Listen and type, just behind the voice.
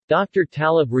Dr.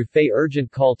 Talib Rifai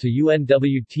urgent call to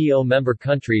UNWTO member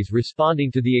countries responding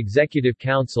to the Executive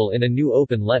Council in a new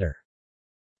open letter.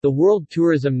 The World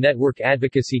Tourism Network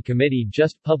Advocacy Committee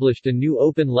just published a new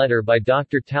open letter by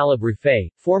Dr. Talib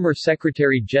Rifai, former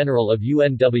Secretary-General of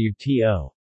UNWTO.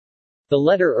 The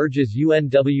letter urges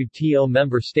UNWTO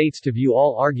member states to view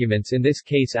all arguments in this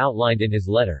case outlined in his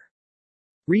letter.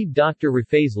 Read Dr.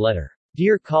 Rifai's letter.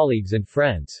 Dear colleagues and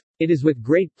friends, it is with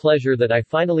great pleasure that I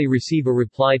finally receive a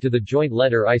reply to the joint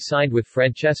letter I signed with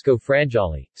Francesco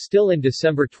Frangioli, still in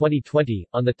December 2020,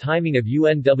 on the timing of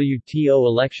UNWTO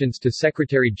elections to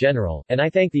Secretary-General, and I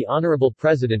thank the Honorable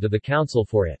President of the Council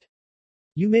for it.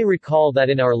 You may recall that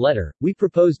in our letter, we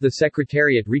proposed the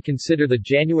Secretariat reconsider the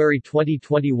January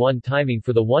 2021 timing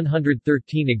for the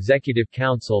 113 Executive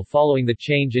Council following the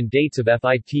change in dates of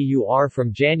FITUR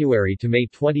from January to May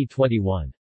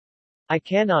 2021. I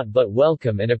cannot but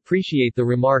welcome and appreciate the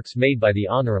remarks made by the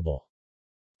Honorable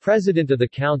President of the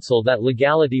Council that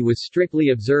legality was strictly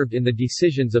observed in the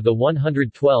decisions of the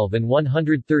 112 and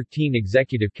 113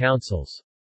 Executive Councils.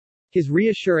 His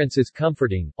reassurance is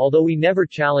comforting. Although we never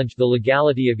challenged the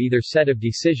legality of either set of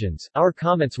decisions, our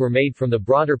comments were made from the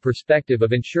broader perspective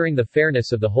of ensuring the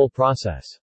fairness of the whole process.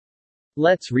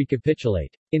 Let's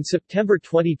recapitulate. In September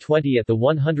 2020 at the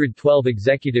 112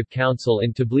 Executive Council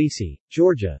in Tbilisi,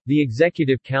 Georgia, the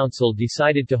Executive Council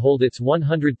decided to hold its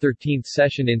 113th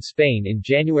session in Spain in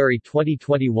January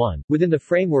 2021, within the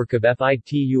framework of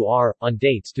FITUR, on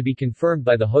dates to be confirmed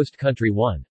by the host country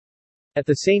 1. At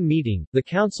the same meeting, the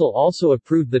Council also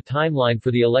approved the timeline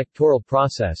for the electoral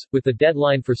process, with the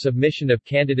deadline for submission of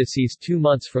candidacies 2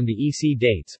 months from the EC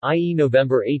dates, i.e.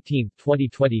 November 18,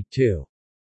 2022.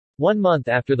 1 month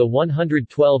after the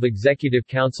 112 Executive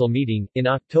Council meeting, in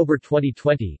October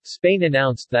 2020, Spain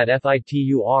announced that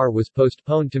FITUR was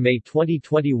postponed to May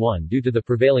 2021 due to the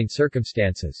prevailing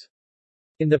circumstances.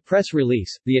 In the press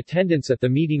release, the attendance at the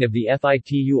meeting of the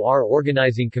FITUR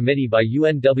Organizing Committee by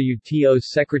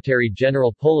UNWTO's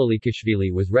Secretary-General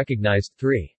Pololikashvili was recognized.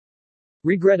 3.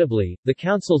 Regrettably, the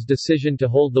Council's decision to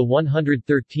hold the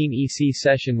 113 EC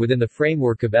session within the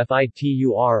framework of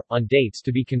FITUR, on dates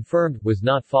to be confirmed, was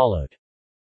not followed.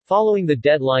 Following the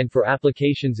deadline for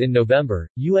applications in November,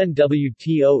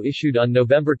 UNWTO issued on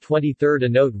November 23 a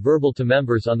note verbal to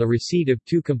members on the receipt of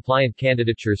 2 compliant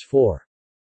candidatures for.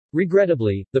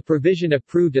 Regrettably, the provision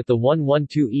approved at the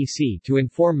 112 EC to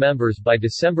inform members by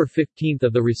December 15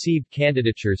 of the received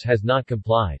candidatures has not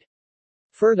complied.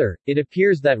 Further, it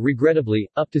appears that regrettably,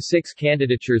 up to 6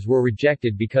 candidatures were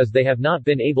rejected because they have not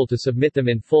been able to submit them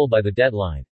in full by the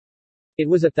deadline. It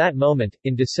was at that moment,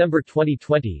 in December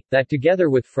 2020, that together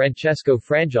with Francesco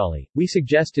Frangioli, we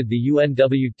suggested the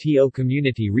UNWTO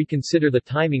community reconsider the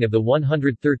timing of the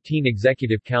 113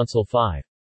 Executive Council 5.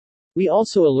 We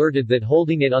also alerted that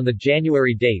holding it on the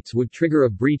January dates would trigger a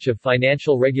breach of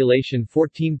Financial Regulation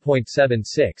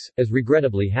 14.76, as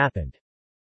regrettably happened.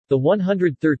 The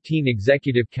 113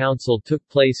 Executive Council took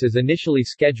place as initially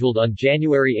scheduled on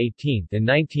January 18 and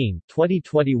 19,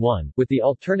 2021, with the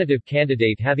alternative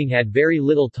candidate having had very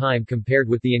little time compared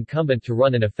with the incumbent to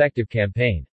run an effective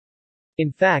campaign.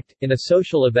 In fact, in a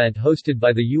social event hosted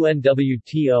by the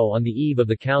UNWTO on the eve of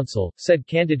the Council, said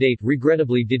candidate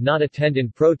regrettably did not attend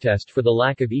in protest for the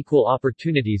lack of equal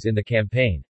opportunities in the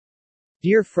campaign.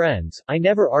 Dear friends, I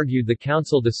never argued the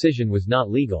Council decision was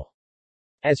not legal.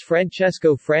 As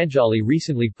Francesco Frangioli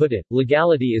recently put it,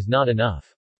 legality is not enough.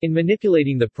 In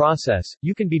manipulating the process,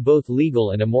 you can be both legal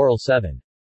and immoral. 7.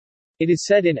 It is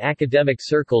said in academic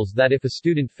circles that if a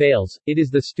student fails, it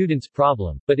is the student's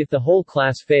problem, but if the whole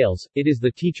class fails, it is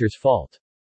the teacher's fault.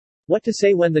 What to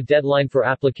say when the deadline for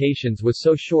applications was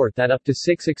so short that up to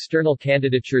 6 external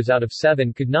candidatures out of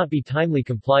 7 could not be timely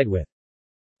complied with?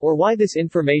 Or why this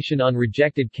information on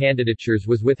rejected candidatures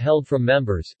was withheld from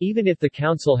members, even if the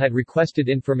Council had requested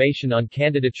information on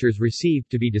candidatures received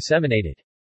to be disseminated?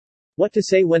 What to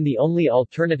say when the only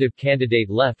alternative candidate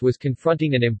left was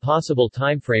confronting an impossible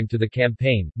timeframe to the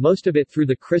campaign, most of it through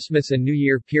the Christmas and New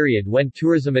Year period when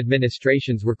tourism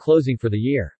administrations were closing for the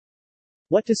year?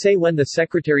 What to say when the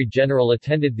Secretary-General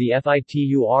attended the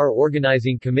FITUR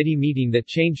Organizing Committee meeting that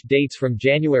changed dates from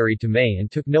January to May and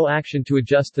took no action to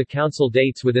adjust the Council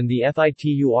dates within the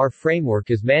FITUR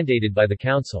framework as mandated by the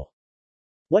Council?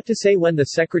 What to say when the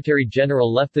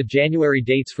Secretary-General left the January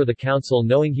dates for the Council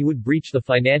knowing he would breach the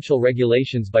financial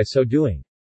regulations by so doing?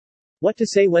 What to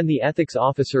say when the ethics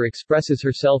officer expresses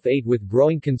herself with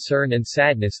growing concern and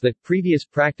sadness that previous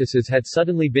practices had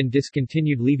suddenly been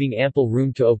discontinued, leaving ample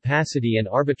room to opacity and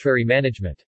arbitrary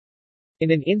management? In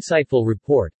an insightful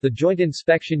report, the Joint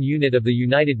Inspection Unit of the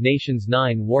United Nations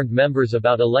 9 warned members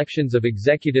about elections of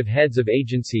executive heads of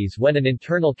agencies when an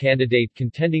internal candidate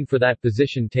contending for that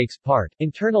position takes part.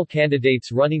 Internal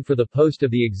candidates running for the post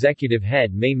of the executive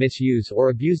head may misuse or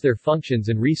abuse their functions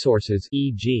and resources,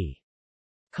 e.g.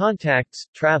 contacts,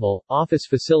 travel, office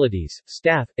facilities,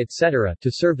 staff, etc., to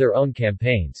serve their own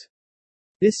campaigns.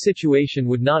 This situation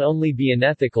would not only be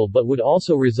unethical but would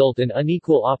also result in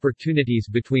unequal opportunities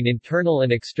between internal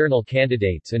and external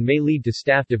candidates and may lead to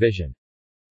staff division.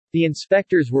 The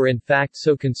inspectors were in fact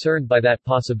so concerned by that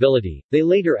possibility, they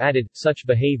later added, such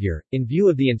behavior, in view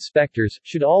of the inspectors,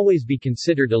 should always be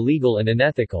considered illegal and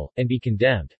unethical, and be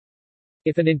condemned.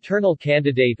 If an internal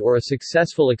candidate or a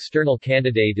successful external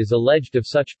candidate is alleged of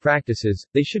such practices,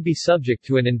 they should be subject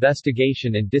to an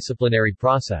investigation and disciplinary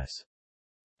process.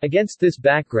 Against this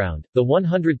background, the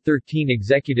 113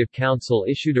 Executive Council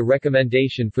issued a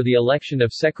recommendation for the election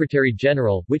of Secretary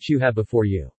General, which you have before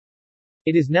you.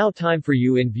 It is now time for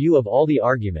you, in view of all the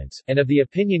arguments, and of the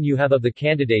opinion you have of the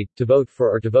candidate, to vote for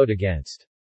or to vote against.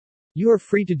 You are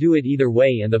free to do it either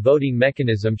way, and the voting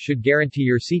mechanism should guarantee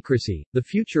your secrecy. The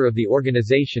future of the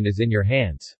organization is in your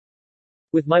hands.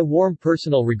 With my warm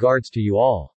personal regards to you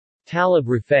all. Talib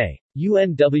Rifai,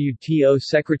 UNWTO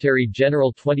Secretary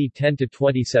General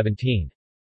 2010-2017.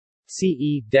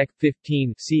 CE, Dec.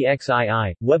 15,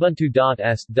 CXII,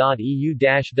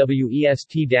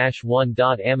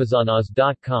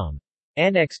 webuntu.s.eu-west-1.amazonas.com.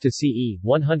 Annex to CE,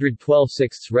 112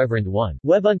 6 Reverend 1.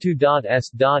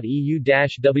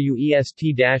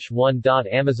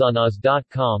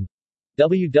 webuntu.s.eu-west-1.amazonas.com.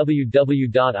 www.ifema.s.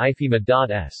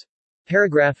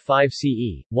 Paragraph 5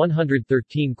 CE,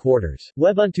 113 quarters.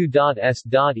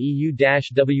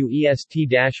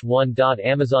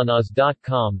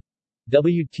 webuntu.s.eu-west-1.amazonas.com.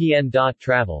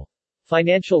 wtn.travel.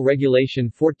 Financial Regulation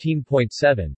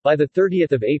 14.7. By the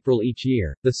 30th of April each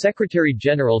year, the Secretary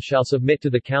General shall submit to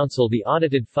the Council the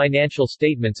audited financial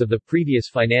statements of the previous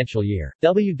financial year.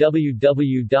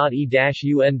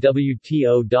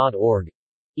 www.e-unwto.org.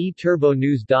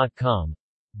 eTurboNews.com.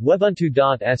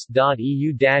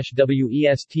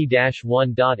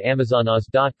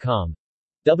 webuntu.s.eu-west-1.amazonas.com.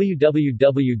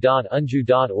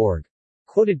 www.unju.org.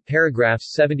 Quoted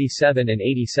paragraphs 77 and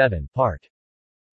 87, part